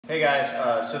Hey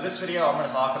guys, so this video I'm going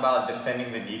to talk about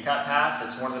defending the knee cut pass.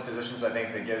 It's one of the positions I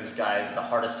think that gives guys the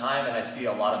hardest time, and I see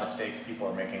a lot of mistakes people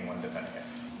are making when defending it.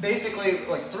 Basically,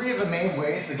 like three of the main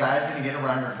ways the guy's going to get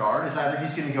around your guard is either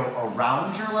he's going to go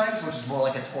around your legs, which is more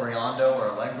like a Toriando or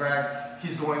a leg grab.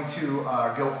 He's going to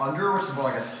go under, which is more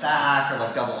like a stack or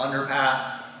like double under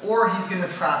pass, or he's going to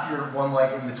trap your one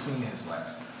leg in between his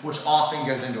legs, which often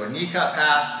goes into a knee cut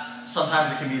pass. Sometimes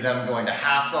it can be them going to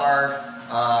half guard.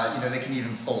 They can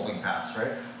even folding pass,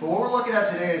 right? But what we're looking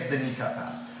at today is the knee cut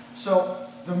pass. So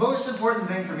the most important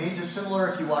thing for me, just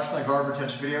similar if you watch my guard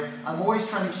retention video, I'm always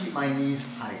trying to keep my knees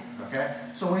tight, okay?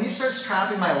 So when he starts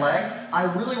trapping my leg, I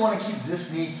really want to keep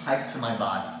this knee tight to my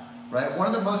body, right? One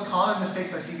of the most common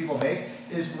mistakes I see people make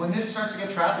is when this starts to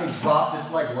get trapped, they drop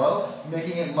this leg low,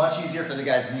 making it much easier for the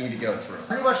guy's knee to go through.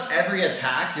 Pretty much every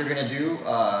attack you're going to do,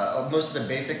 most of the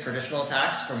basic traditional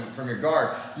attacks from your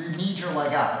guard, you need your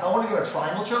leg out. If I want to do a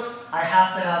triangle choke, I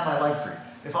have to have my leg free.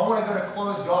 If I want to go to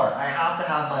closed guard, I have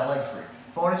to have my leg free.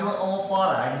 If I want to do an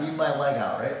omoplata, I need my leg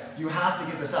out, right? You have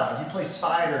to get this out. If you play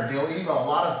spider, deal, a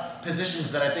lot of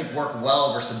positions that I think work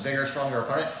well versus a bigger, stronger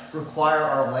opponent require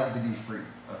our leg to be free,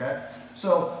 okay?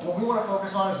 So what we want to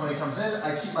focus on is when he comes in,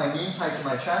 I keep my knee tight to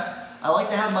my chest. I like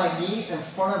to have my knee in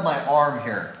front of my arm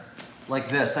here, like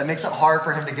this. That makes it hard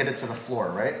for him to get it to the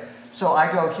floor, right? So I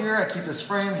go here, I keep this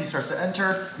frame, he starts to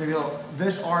enter. Maybe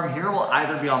this arm here will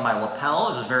either be on my lapel,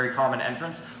 is a very common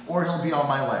entrance, or he'll be on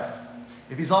my leg.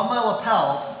 If he's on my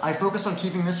lapel, I focus on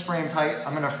keeping this frame tight.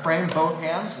 I'm gonna frame both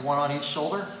hands, one on each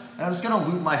shoulder, and I'm just gonna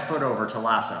loop my foot over to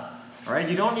lasso. All right,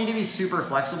 you don't need to be super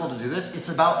flexible to do this. It's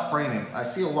about framing. I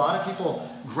see a lot of people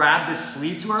grab this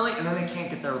sleeve too early and then they can't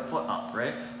get their foot up,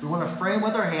 right? We want to frame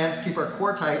with our hands, keep our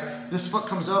core tight. This foot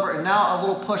comes over and now a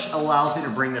little push allows me to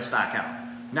bring this back out.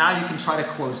 Now you can try to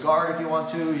close guard if you want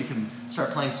to. You can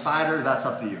start playing spider, that's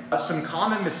up to you. Some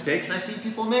common mistakes I see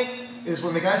people make is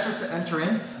when the guy starts to enter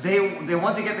in, they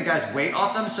want to get the guy's weight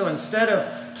off them, so instead of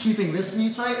keeping this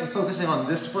knee tight and focusing on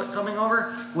this foot coming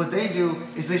over, what they do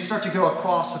is they start to go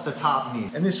across with the top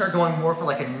knee, and they start going more for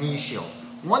like a knee shield.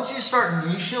 Once you start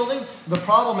knee shielding, the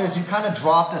problem is you kind of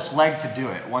drop this leg to do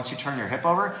it once you turn your hip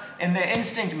over, and the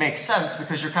instinct makes sense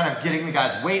because you're kind of getting the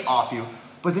guy's weight off you,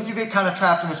 but then you get kind of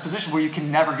trapped in this position where you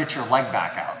can never get your leg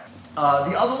back out.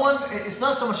 The other one, it's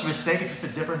not so much a mistake, it's just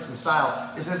a difference in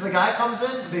style, is as the guy comes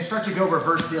in, they start to go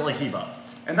reverse de la hiba.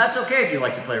 And that's okay if you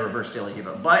like to play reverse de la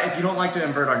hiba, but if you don't like to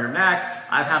invert on your neck,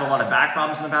 I've had a lot of back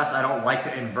problems in the past, I don't like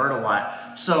to invert a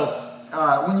lot. So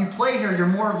when you play here, you're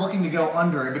more looking to go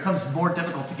under, it becomes more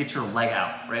difficult to get your leg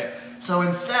out, right? So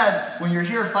instead, when you're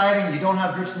here fighting, you don't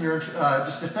have grips and you're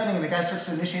just defending and the guy starts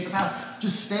to initiate the pass,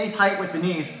 just stay tight with the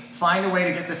knees, find a way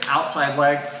to get this outside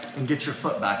leg and get your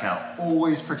foot back out.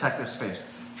 Always protect this space.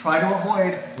 Try to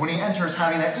avoid, when he enters,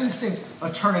 having that instinct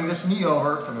of turning this knee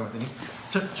over, coming with the knee,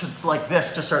 to like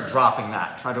this, to start dropping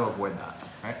that. Try to avoid that,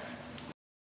 right?